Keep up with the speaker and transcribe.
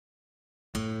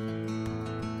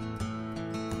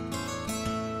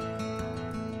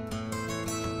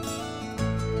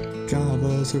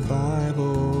Java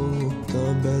survival,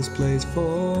 the best place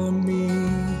for me.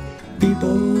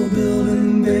 People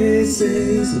building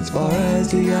bases as far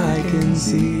as the eye can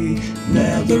see.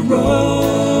 Nether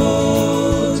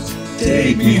roads,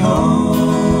 take me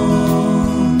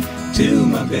home to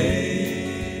my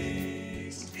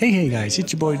base. Hey guys,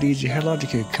 it's your boy DJ HardLogic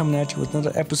here, coming at you with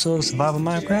another episode of Survival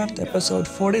Minecraft, episode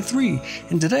 43.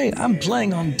 And today I'm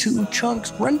playing on 2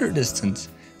 chunks render distance.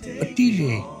 But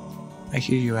DJ, I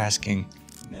hear you asking,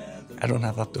 I don't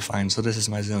have Optifine, so this is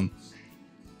my zoom.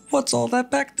 What's all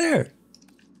that back there?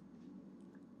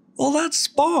 Well, that's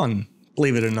spawn,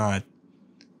 believe it or not.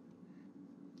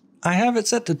 I have it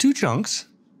set to 2 chunks.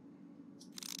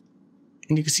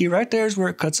 And you can see right there is where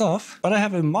it cuts off. But I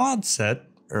have a mod set,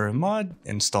 or a mod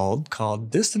installed called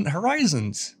Distant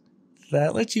Horizons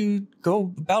that lets you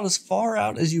go about as far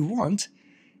out as you want.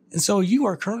 And so you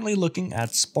are currently looking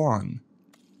at spawn.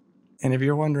 And if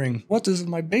you're wondering, what does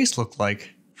my base look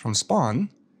like from spawn?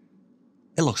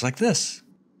 It looks like this.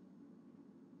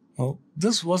 Well,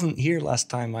 this wasn't here last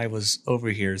time I was over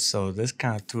here, so this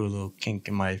kind of threw a little kink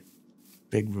in my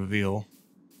big reveal.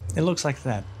 It looks like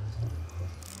that.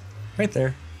 Right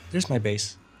there, there's my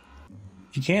base.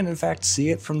 You can in fact see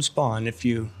it from spawn if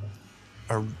you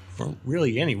are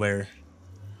really anywhere.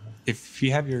 If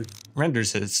you have your render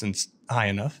distance high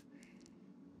enough.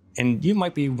 And you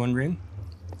might be wondering,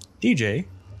 DJ,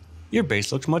 your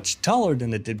base looks much taller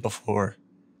than it did before.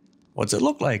 What's it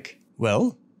look like?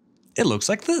 Well, it looks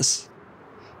like this.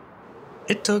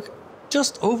 It took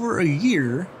just over a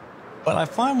year, but I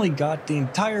finally got the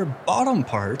entire bottom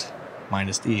part,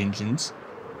 minus the engines,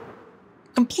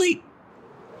 complete.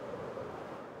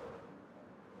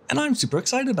 And I'm super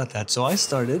excited about that, so I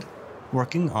started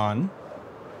working on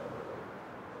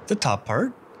the top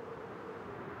part.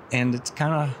 And it's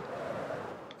kind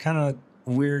of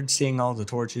weird seeing all the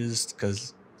torches,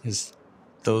 because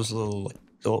those little,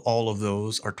 all of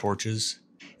those are torches.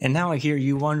 And now I hear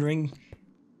you wondering,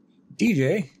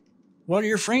 DJ, what are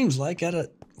your frames like at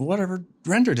a whatever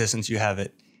render distance you have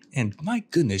it? And my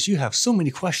goodness, you have so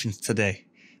many questions today.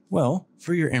 Well,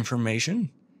 for your information,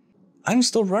 I'm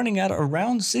still running at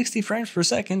around 60 frames per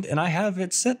second, and I have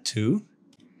it set to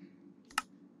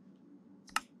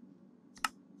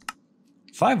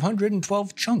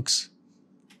 512 chunks.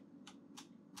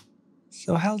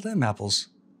 So how's them apples?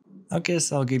 I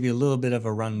guess I'll give you a little bit of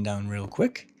a rundown real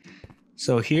quick.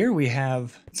 So here we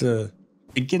have the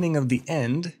beginning of the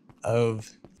end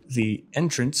of the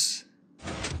entrance,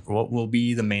 what will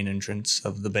be the main entrance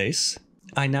of the base.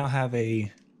 I now have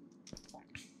a...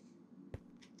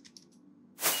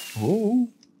 Whoa.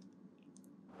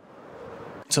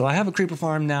 So I have a creeper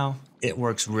farm now. It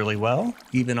works really well,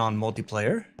 even on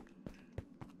multiplayer.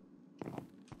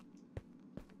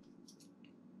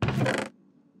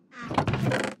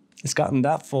 It's gotten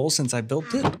that full since I built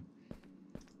it.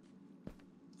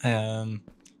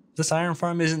 This iron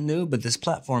farm isn't new, but this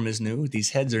platform is new.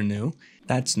 These heads are new.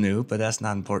 That's new, but that's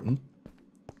not important.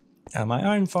 My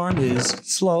iron farm is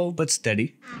slow but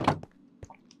steady.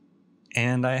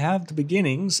 And I have the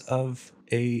beginnings of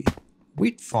a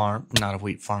wheat farm, not a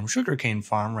wheat farm, sugarcane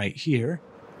farm right here.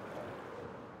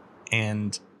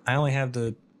 And I only have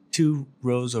the 2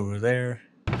 rows over there.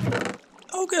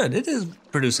 Oh good, it is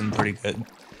producing pretty good.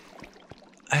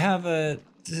 I have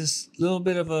this little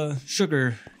bit of a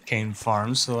sugar cane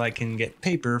farm so I can get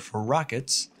paper for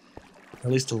rockets, or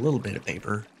at least a little bit of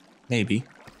paper, maybe.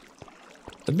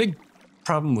 The big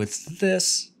problem with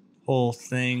this whole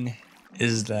thing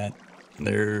is that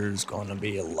there's going to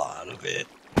be a lot of it.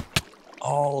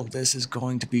 All of this is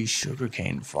going to be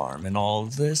sugarcane farm, and all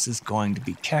of this is going to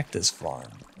be cactus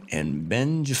farm. And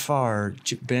Ben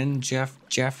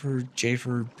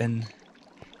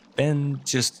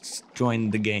just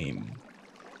joined the game.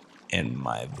 And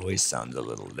my voice sounds a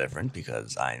little different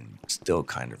because I'm still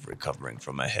kind of recovering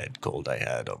from a head cold I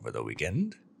had over the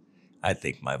weekend. I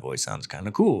think my voice sounds kind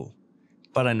of cool,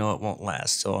 but I know it won't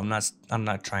last, so I'm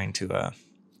not trying to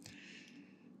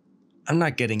I'm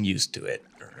not getting used to it,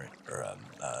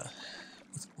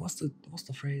 what's the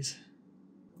phrase?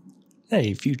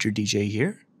 Hey, future DJ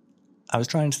here. I was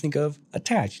trying to think of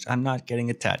attached. I'm not getting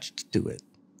attached to it.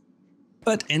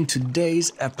 But in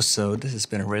today's episode, this has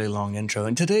been a really long intro.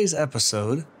 In today's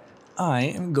episode, I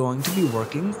am going to be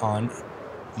working on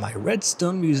my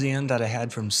redstone museum that I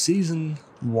had from season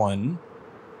 1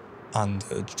 on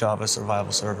the Java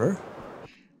survival server.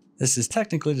 This is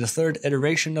technically the 3rd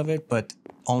iteration of it, but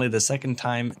only the 2nd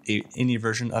time any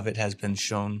version of it has been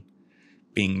shown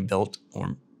being built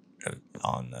or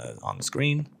on the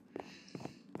screen.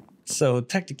 So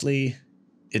technically,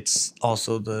 it's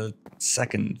also the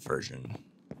 2nd version.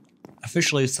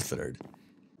 Officially, it's the third.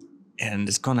 And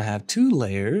it's going to have 2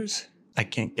 layers. I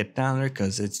can't get down there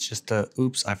because it's just a,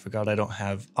 oops, I forgot I don't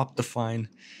have Optifine.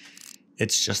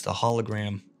 It's just a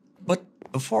hologram. But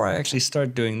before I actually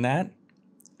start doing that,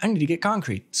 I need to get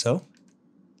concrete. So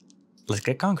let's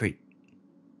get concrete.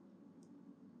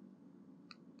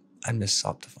 I miss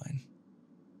Optifine.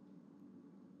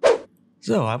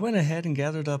 So I went ahead and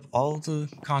gathered up all the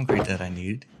concrete that I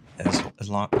need,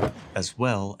 as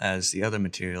well as the other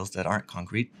materials that aren't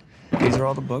concrete. These are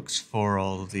all the books for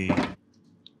all of the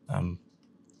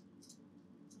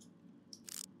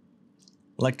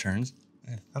lecterns.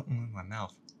 I felt one in my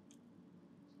mouth.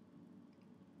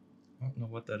 I don't know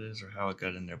what that is or how it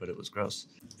got in there, but it was gross.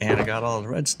 And I got all the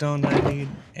redstone that I need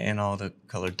and all the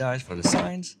colored dyes for the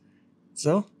signs.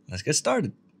 So let's get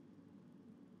started.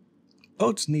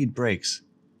 Boats need brakes.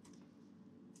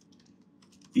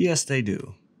 Yes, they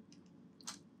do.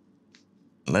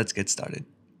 Let's get started.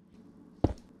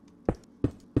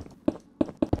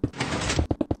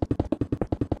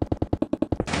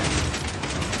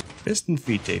 Piston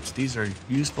feed tapes. These are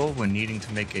useful when needing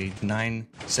to make a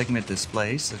 9-segment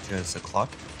display, such as a clock.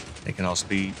 They can also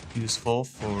be useful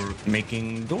for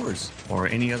making doors or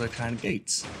any other kind of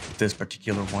gates. This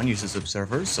particular one uses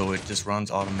observers, so it just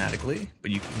runs automatically, but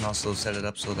you can also set it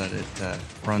up so that it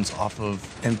runs off of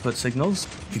input signals.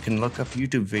 You can look up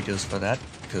YouTube videos for that,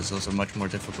 because those are much more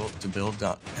difficult to build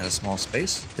at a small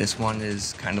space. This one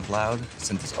is kind of loud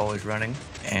since it's always running,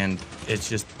 and it's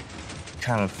just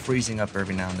kind of freezing up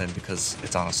every now and then because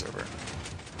it's on a server.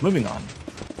 Moving on.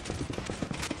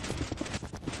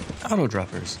 Auto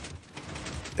droppers.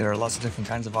 There are lots of different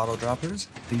kinds of auto droppers.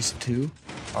 These 2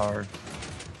 are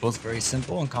both very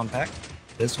simple and compact.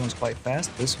 This one's quite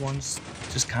fast. This one's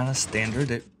just kind of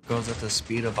standard. It goes at the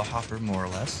speed of a hopper, more or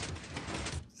less.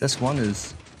 This one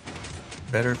is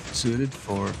better suited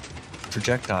for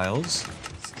projectiles,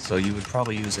 so you would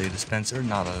probably use a dispenser,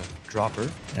 not a dropper.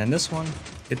 And this one,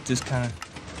 it just kind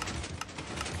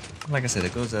of, like I said,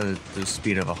 it goes at the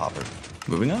speed of a hopper.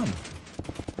 Moving on.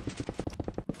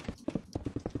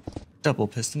 Double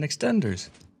piston extenders.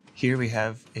 Here we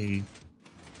have a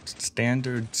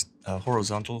standard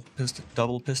horizontal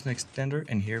double piston extender,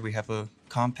 and here we have a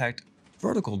compact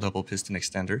vertical double piston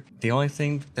extender. The only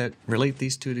thing that relate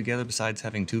these 2 together besides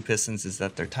having 2 pistons is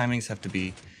that their timings have to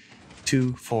be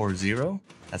 2-4-0.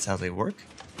 That's how they work.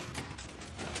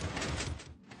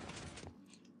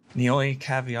 The only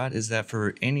caveat is that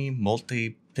for any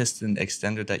multi-piston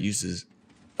extender that uses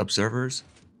observers,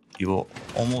 you will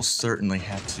almost certainly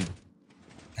have to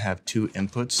have 2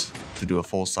 inputs to do a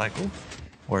full cycle,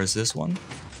 whereas this one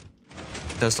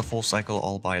does the full cycle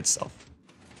all by itself.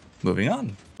 Moving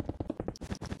on.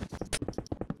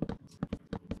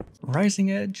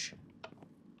 Rising edge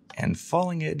and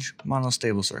falling edge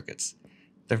monostable circuits.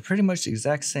 They're pretty much the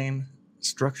exact same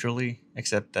structurally,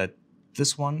 except that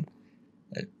this one,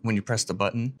 when you press the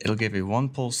button, it'll give a 1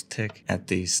 pulse tick at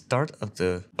the start of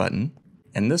the button,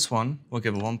 and this one will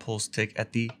give a 1 pulse tick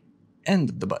at the end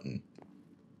of the button.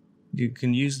 You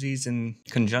can use these in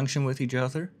conjunction with each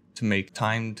other to make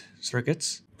timed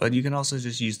circuits, but you can also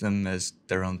just use them as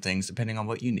their own things depending on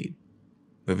what you need.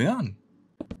 Moving on.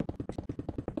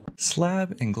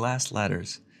 Slab and glass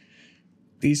ladders.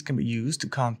 These can be used to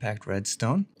compact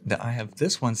redstone. I have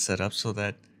this one set up so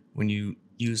that when you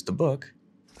use the book,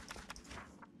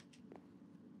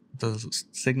 the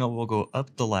signal will go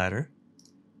up the ladder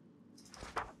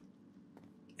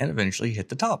and eventually hit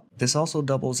the top. This also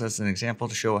doubles as an example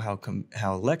to show how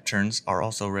lecterns are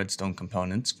also redstone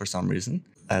components for some reason,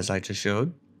 as I just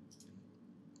showed.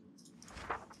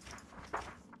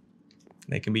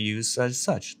 They can be used as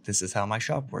such. This is how my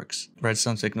shop works.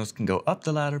 Redstone signals can go up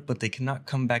the ladder, but they cannot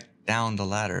come back down the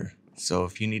ladder. So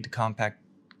if you need to compact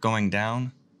going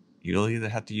down, you'll either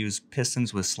have to use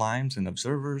pistons with slimes and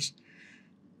observers,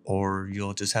 or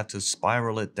you'll just have to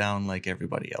spiral it down like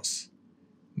everybody else.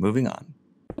 Moving on.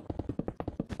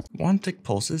 1-tick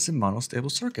pulses in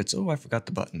monostable circuits. Oh, I forgot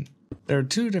the button. There are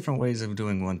 2 different ways of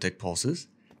doing 1-tick pulses.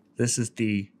 This is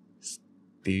the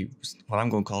what I'm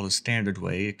going to call the standard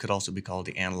way. It could also be called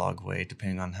the analog way,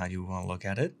 depending on how you want to look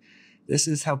at it. This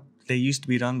is how they used to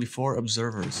be done before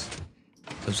observers.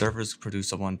 Observers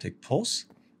produce a 1-tick pulse,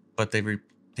 but they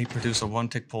produce a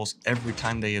 1-tick pulse every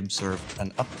time they observe an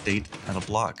update at a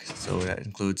block. So that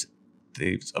includes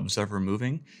the observer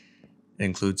moving. It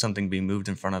includes something being moved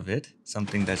in front of it,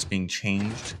 something that's being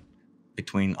changed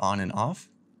between on and off.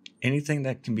 Anything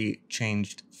that can be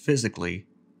changed physically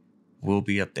will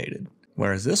be updated.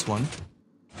 Whereas this one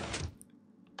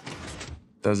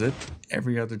does it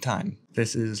every other time.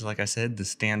 This is, like I said, the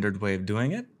standard way of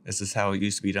doing it. This is how it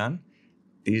used to be done.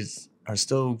 These are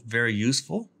still very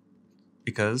useful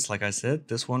because, like I said,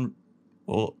 this one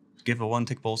will give a 1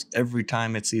 tick pulse every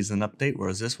time it sees an update,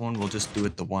 whereas this one will just do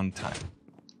it the one time.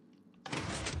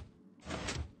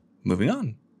 Moving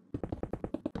on.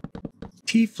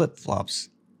 T flip-flops.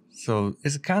 So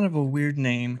it's kind of a weird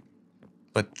name,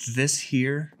 but this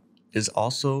here is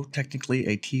also technically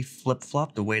a T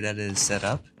flip-flop the way that it is set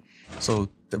up. So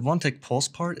the 1 tick pulse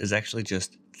part is actually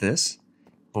just this,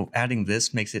 but adding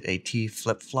this makes it a T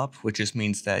flip-flop, which just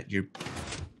means that you're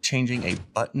changing a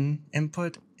button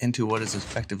input into what is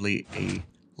effectively a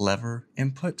lever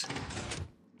input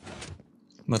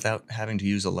without having to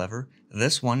use a lever.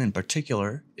 This one in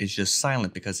particular is just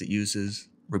silent because it uses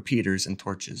repeaters and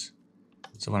torches.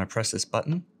 So when I press this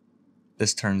button,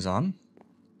 this turns on.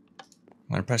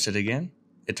 When I press it again,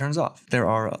 it turns off. There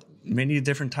are many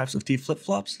different types of T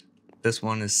flip-flops. This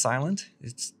one is silent.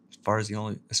 It's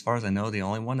as far as I know, the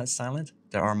only one that's silent.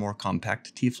 There are more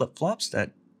compact T flip-flops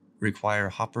that require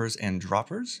hoppers and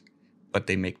droppers, but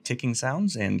they make ticking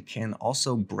sounds and can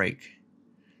also break.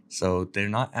 So they're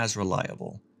not as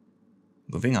reliable.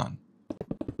 Moving on.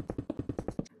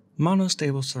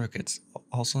 Monostable circuits,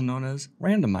 also known as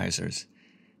randomizers.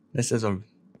 This is a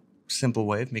simple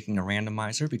way of making a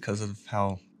randomizer because of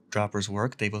how droppers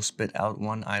work. They will spit out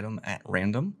one item at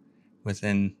random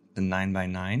within the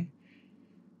 9x9.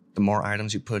 The more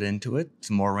items you put into it,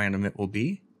 the more random it will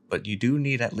be. But you do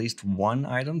need at least one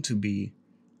item to be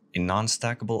a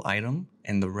non-stackable item,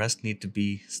 and the rest need to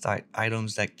be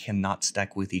items that cannot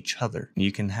stack with each other.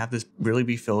 You can have this really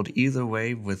be filled either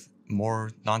way, with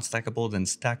more non-stackable than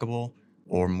stackable,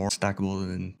 or more stackable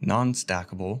than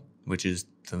non-stackable, which is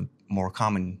the more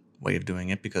common way of doing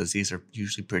it because these are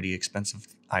usually pretty expensive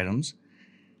items.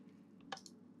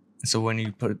 So when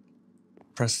you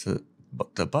press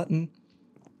the button,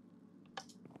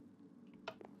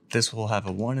 this will have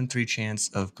a 1 in 3 chance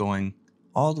of going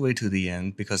all the way to the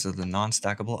end because of the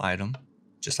non-stackable item,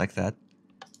 just like that.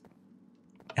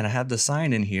 And I have the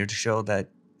sign in here to show that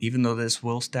even though this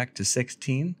will stack to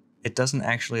 16, it doesn't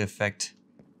actually affect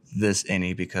this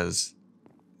any because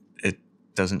it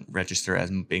doesn't register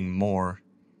as being more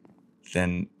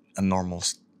than a normal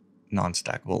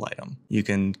non-stackable item. You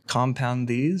can compound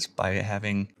these by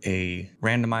having a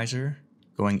randomizer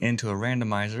going into a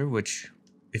randomizer, which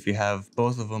if you have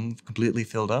both of them completely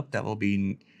filled up, that will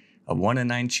be a 1 in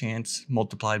 9 chance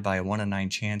multiplied by a 1 in 9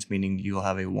 chance, meaning you'll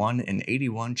have a 1 in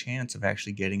 81 chance of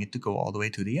actually getting it to go all the way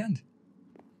to the end.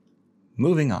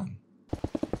 Moving on.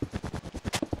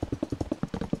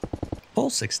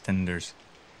 Pulse extenders.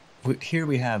 Here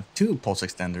we have 2 pulse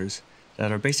extenders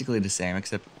that are basically the same,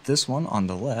 except this one on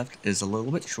the left is a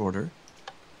little bit shorter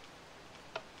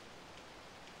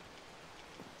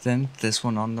than this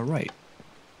one on the right.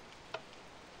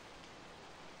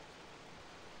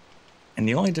 And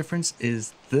the only difference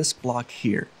is this block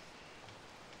here.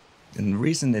 And the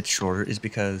reason it's shorter is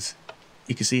because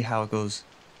you can see how it goes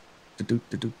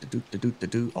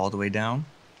all the way down.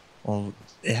 Well,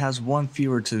 it has one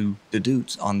fewer to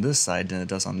dedutes on this side than it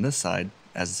does on this side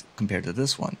as compared to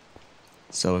this one.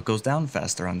 So it goes down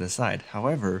faster on this side.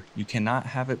 However, you cannot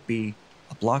have it be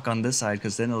a block on this side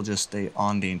because then it'll just stay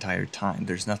on the entire time.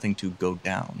 There's nothing to go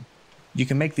down. You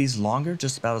can make these longer,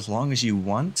 just about as long as you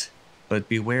want, but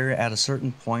beware at a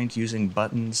certain point using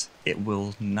buttons, it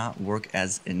will not work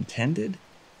as intended.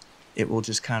 It will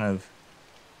just kind of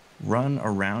run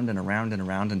around and around and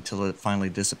around until it finally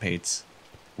dissipates.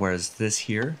 Whereas this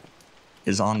here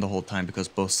is on the whole time because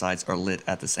both sides are lit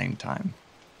at the same time.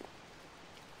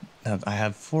 Now, I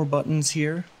have 4 buttons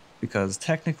here because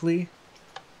technically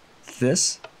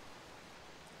this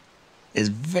is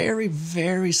very,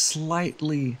 very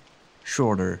slightly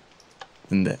shorter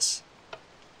than this.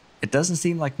 It doesn't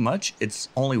seem like much, it's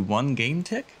only 1 game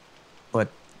tick,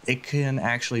 but it can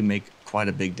actually make quite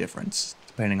a big difference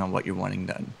depending on what you're wanting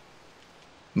done.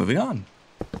 Moving on.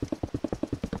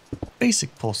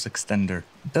 Basic pulse extender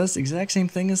does the exact same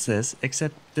thing as this,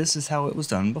 except this is how it was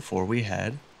done before we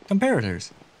had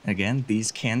comparators. Again,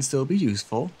 these can still be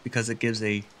useful because it gives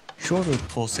a shorter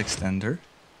pulse extender.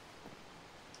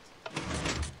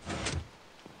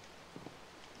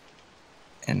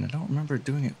 And I don't remember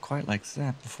doing it quite like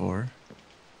that before.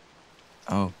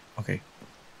 Oh, okay.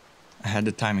 I had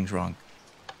the timings wrong.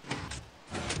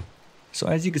 So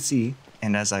as you can see,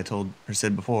 and as I told or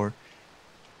said before,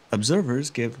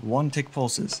 observers give 1 tick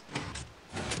pulses,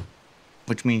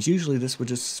 which means usually this would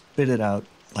just spit it out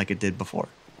like it did before.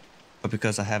 But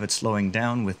because I have it slowing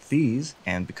down with these,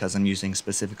 and because I'm using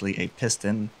specifically a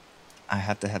piston, I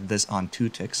have to have this on 2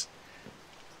 ticks.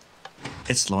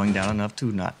 It's slowing down enough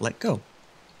to not let go.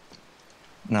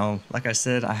 Now, like I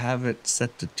said, I have it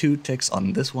set to 2 ticks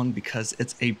on this one because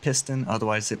it's a piston,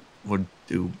 otherwise it would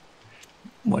do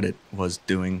what it was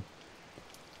doing.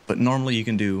 But normally you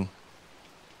can do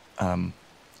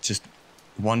just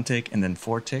 1 tick and then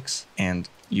 4 ticks, and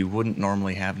you wouldn't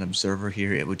normally have an observer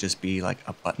here, it would just be like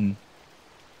a button.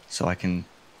 So I can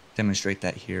demonstrate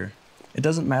that here. It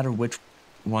doesn't matter which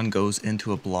one goes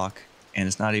into a block, and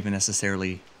it's not even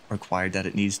necessarily required that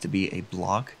it needs to be a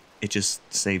block. It just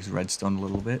saves redstone a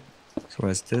little bit. So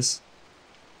whereas this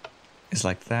is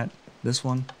like that, this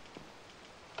one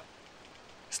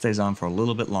stays on for a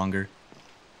little bit longer.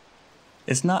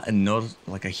 It's not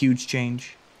like a huge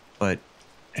change, but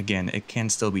again, it can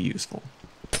still be useful.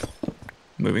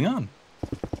 Moving on.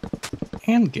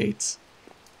 AND gates.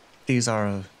 These are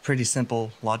a pretty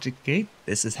simple logic gate.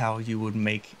 This is how you would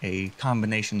make a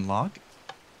combination lock.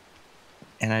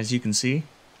 And as you can see,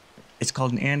 it's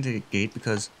called an AND gate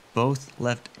because both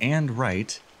left and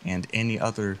right and any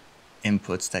other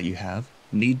inputs that you have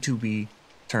need to be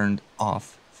turned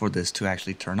off for this to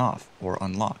actually turn off or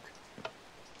unlock.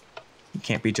 It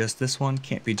can't be just this one,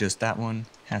 can't be just that one,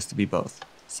 has to be both.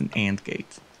 It's an AND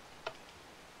gate.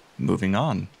 Moving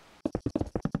on.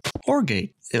 OR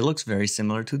gate. It looks very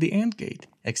similar to the AND gate,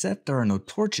 except there are no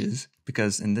torches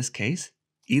because in this case,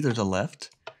 either the left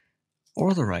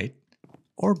or the right,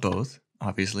 or both,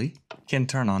 obviously, can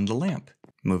turn on the lamp.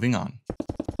 Moving on.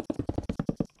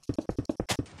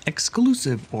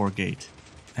 Exclusive OR gate.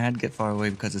 I had to get far away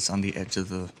because it's on the edge of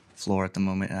the floor at the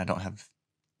moment and I don't have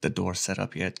the door set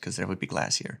up yet because there would be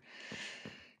glass here.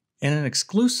 In an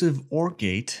exclusive OR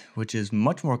gate, which is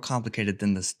much more complicated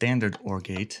than the standard OR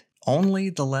gate, only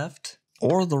the left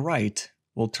or the right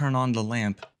will turn on the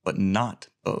lamp, but not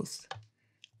both.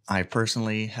 I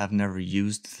personally have never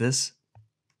used this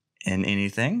in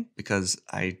anything because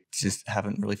I just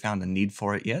haven't really found a need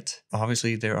for it yet.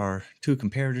 Obviously there are 2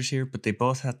 comparators here, but they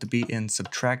both have to be in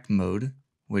subtract mode,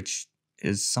 which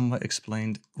is somewhat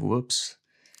explained. Whoops.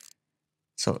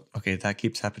 So, okay, that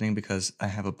keeps happening because I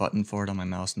have a button for it on my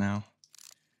mouse now.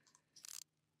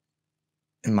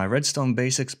 In my Redstone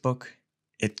Basics book,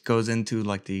 it goes into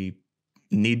like the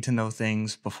need to know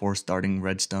things before starting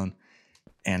Redstone,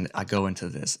 and I go into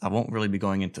this. I won't really be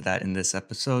going into that in this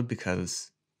episode because,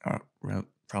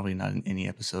 probably not in any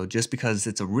episode, just because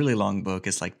it's a really long book.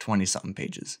 It's like 20-something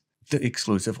pages. The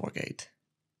exclusive OR gate.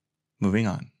 Moving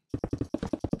on.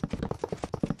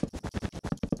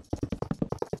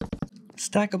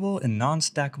 Stackable and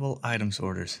non-stackable item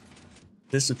sorters.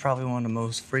 This is probably one of the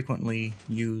most frequently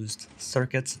used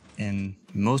circuits in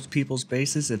most people's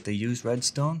bases if they use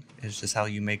Redstone. It's just how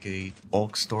you make a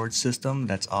bulk storage system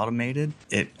that's automated.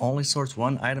 It only sorts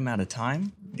one item at a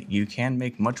time. You can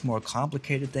make much more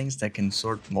complicated things that can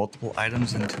sort multiple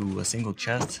items into a single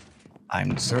chest.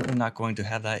 I'm certainly not going to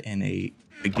have that in a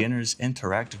beginner's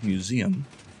interactive museum.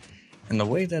 And the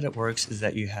way that it works is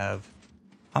that you have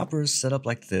hoppers set up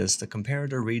like this. The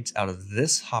comparator reads out of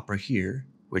this hopper here,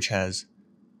 which has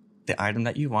the item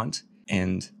that you want,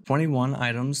 and 21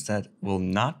 items that will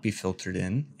not be filtered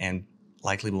in and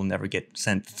likely will never get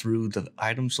sent through the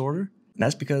item sorter. And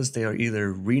that's because they are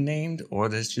either renamed or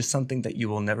there's just something that you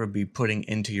will never be putting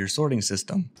into your sorting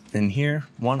system. Then here,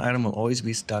 one item will always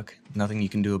be stuck, nothing you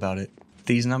can do about it.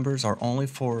 These numbers are only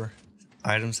for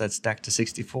items that stack to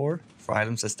 64. For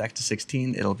items that stack to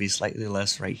 16, it'll be slightly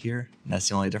less right here, and that's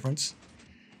the only difference.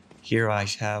 Here I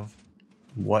have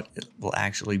what will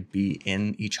actually be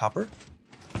in each hopper.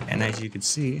 And as you can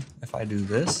see, if I do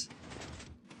this,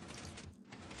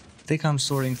 they come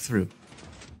sorting through.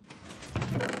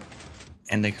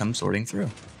 And they come sorting through.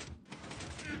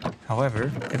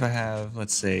 However, if I have,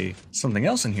 let's say, something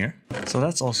else in here, so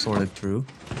that's all sorted through,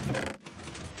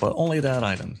 but only that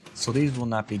item. So these will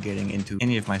not be getting into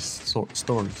any of my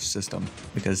storage system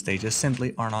because they just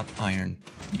simply are not iron.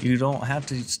 You don't have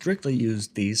to strictly use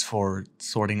these for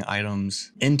sorting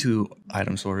items into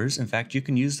item sorters. In fact, you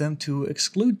can use them to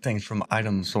exclude things from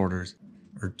item sorters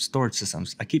or storage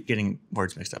systems. I keep getting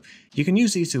words mixed up. You can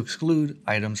use these to exclude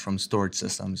items from storage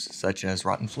systems, such as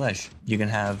rotten flesh. You can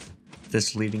have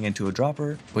this leading into a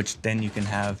dropper, which then you can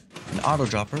have an auto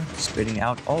dropper spitting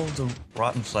out all of the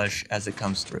rotten flesh as it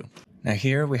comes through. Now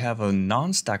here we have a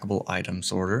non-stackable item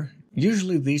sorter.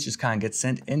 Usually these just kind of get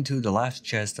sent into the last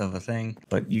chest of a thing,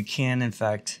 but you can in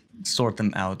fact sort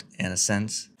them out in a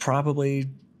sense. Probably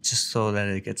just so that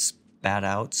it gets spat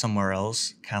out somewhere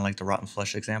else, kind of like the rotten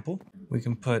flesh example. We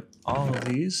can put all of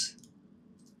these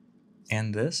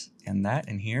and this and that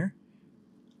in here.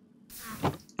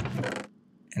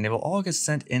 And they will all get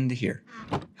sent into here.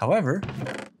 However,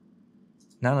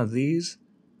 none of these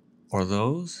or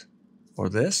those or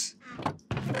this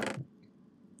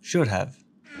should have.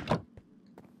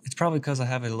 probably because I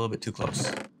have it a little bit too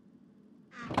close.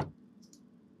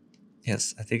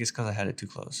 Yes, I think it's because I had it too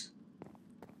close.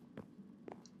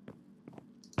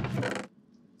 But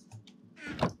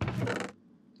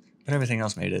everything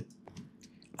else made it.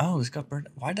 Oh, this got burned.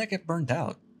 Why did that get burned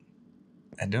out?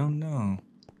 I don't know.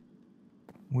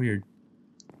 Weird.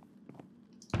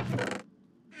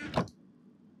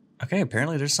 Okay,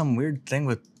 apparently there's some weird thing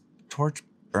with torch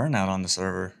burnout on the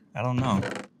server. I don't know.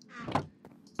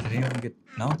 Did anyone get...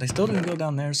 No, they still didn't go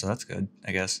down there, so that's good,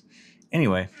 I guess.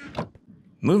 Anyway,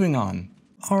 moving on.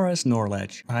 Nor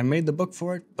Latch. I made the book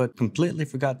for it, but completely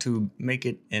forgot to make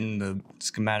it in the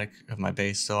schematic of my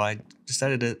base, so I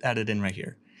decided to add it in right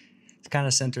here. It's kind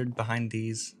of centered behind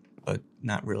these, but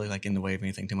not really like in the way of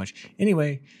anything too much.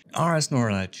 Anyway,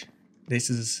 Nor Latch. This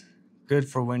is good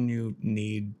for when you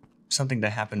need something to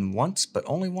happen once, but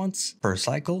only once per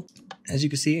cycle. As you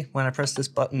can see, when I press this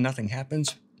button, nothing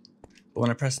happens. But when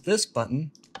I press this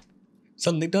button,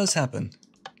 something does happen.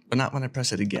 But not when I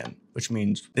press it again, which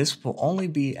means this will only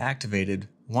be activated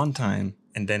one time,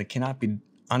 and then it cannot be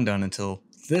undone until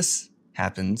this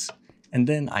happens, and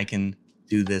then I can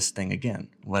do this thing again,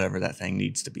 whatever that thing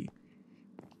needs to be.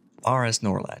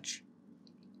 Nor Latch.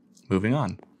 Moving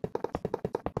on.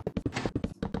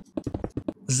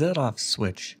 Zedaph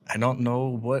Switch. I don't know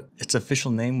what its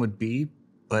official name would be,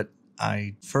 but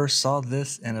I first saw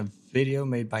this in a video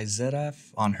made by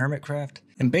Zedaph on Hermitcraft,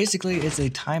 and basically it's a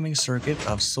timing circuit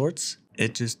of sorts.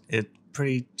 It's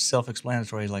pretty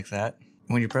self-explanatory like that.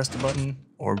 When you press the button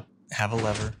or have a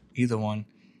lever, either one,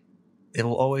 it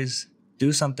will always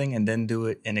do something and then do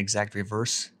it in exact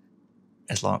reverse,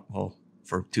 well,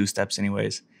 for 2 steps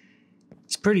anyways.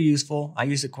 It's pretty useful. I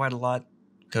use it quite a lot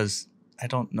because I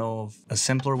don't know of a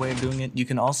simpler way of doing it. You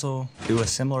can also do a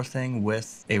similar thing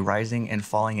with a rising and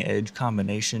falling edge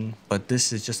combination, but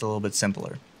this is just a little bit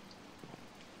simpler.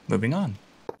 Moving on.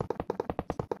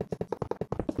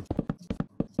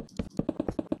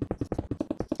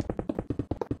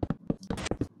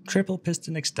 Triple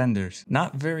piston extenders.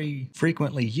 Not very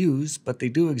frequently used, but they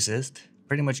do exist.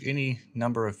 Pretty much any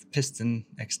number of piston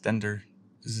extender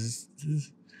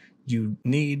you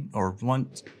need or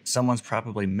want, someone's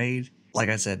probably made. Like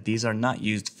I said, these are not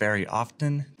used very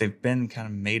often. They've been kind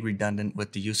of made redundant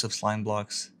with the use of slime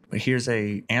blocks. But here's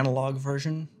a analog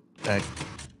version that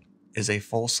is a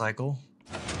full cycle.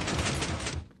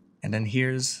 And then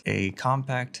here's a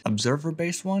compact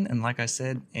observer-based one. And like I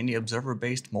said, any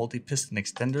observer-based multi-piston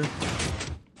extender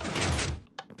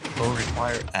will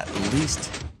require at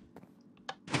least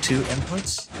 2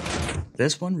 inputs.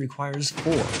 This one requires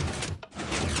 4.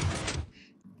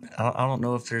 I don't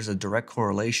know if there's a direct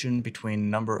correlation between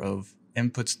number of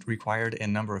inputs required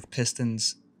and number of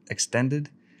pistons extended,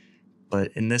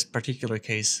 but in this particular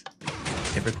case,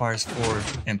 it requires 4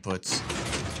 inputs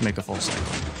to make a full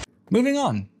cycle. Moving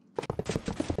on.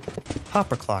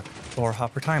 Hopper clock or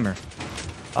hopper timer.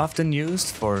 Often used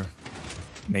for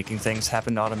making things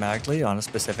happen automatically on a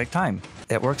specific time.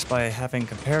 It works by having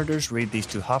comparators read these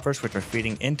 2 hoppers which are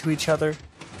feeding into each other.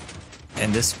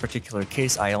 In this particular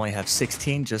case, I only have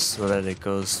 16 just so that it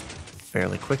goes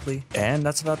fairly quickly. And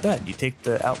that's about that. You take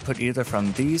the output either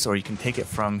from these or you can take it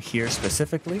from here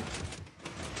specifically.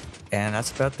 And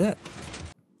that's about that.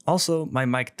 Also, my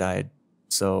mic died,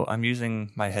 so I'm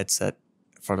using my headset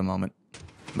for the moment.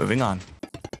 Moving on.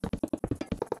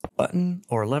 Button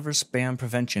or lever spam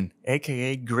prevention,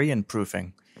 aka Grian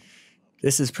proofing.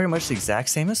 This is pretty much the exact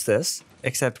same as this,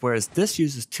 except whereas this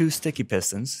uses 2 sticky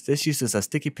pistons, this uses a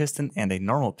sticky piston and a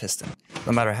normal piston.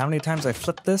 No matter how many times I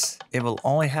flip this, it will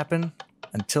only happen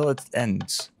until it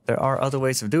ends. There are other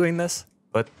ways of doing this,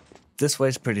 but this way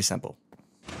is pretty simple.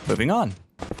 Moving on.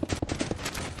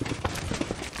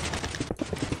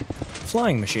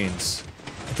 Flying machines.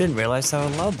 I didn't realize how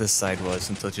loud this side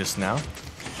was until just now.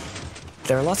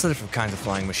 There are lots of different kinds of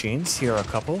flying machines. Here are a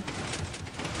couple.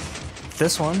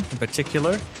 This one in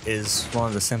particular is one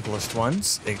of the simplest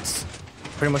ones. It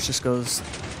pretty much just goes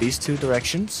these 2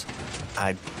 directions.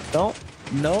 I don't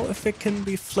know if it can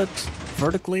be flipped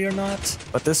vertically or not,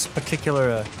 but this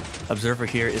particular observer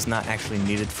here is not actually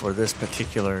needed for this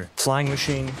particular flying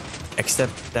machine,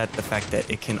 except that the fact that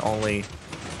it can only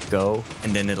go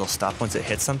and then it'll stop once it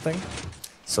hits something.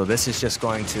 So this is just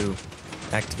going to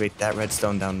activate that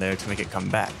redstone down there to make it come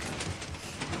back.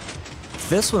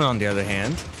 This one, on the other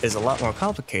hand, is a lot more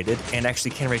complicated and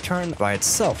actually can return by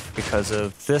itself because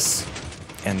of this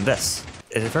and this.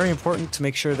 It is very important to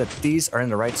make sure that these are in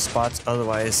the right spots,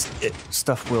 otherwise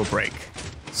stuff will break.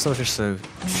 So just to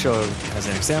show as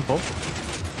an example,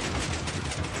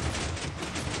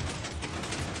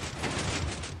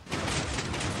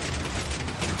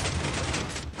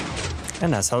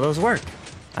 and that's how those work.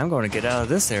 I'm going to get out of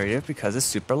this area because it's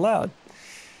super loud.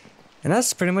 And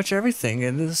that's pretty much everything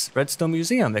in this redstone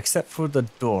museum, except for the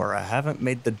door. I haven't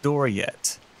made the door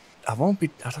yet. I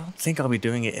don't think I'll be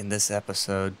doing it in this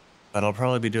episode, but I'll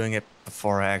probably be doing it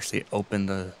before I actually open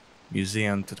the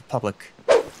museum to the public.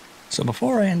 So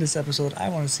before I end this episode, I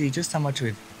want to see just how much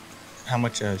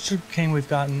sugarcane we've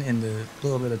gotten in the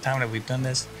little bit of time that we've done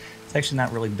this. It's actually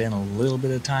not really been a little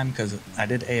bit of time because I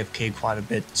did AFK quite a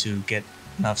bit to get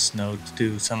enough snow to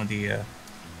do some of the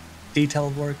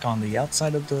detailed work on the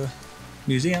outside of the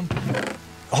museum.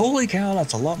 Holy cow,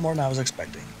 that's a lot more than I was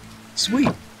expecting. Sweet.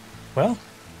 Well,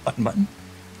 button.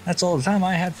 That's all the time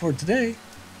I had for today.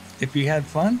 If you had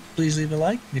fun, please leave a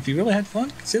like. If you really had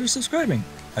fun, consider subscribing.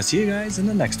 I'll see you guys in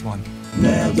the next one.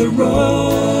 Now the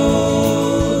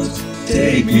roads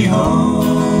take me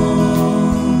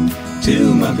home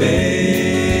to my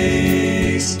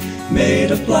base,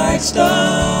 made of black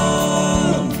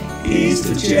stone, east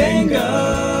of Jenga,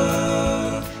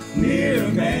 near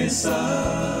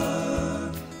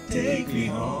Mesa. Take me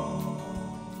home.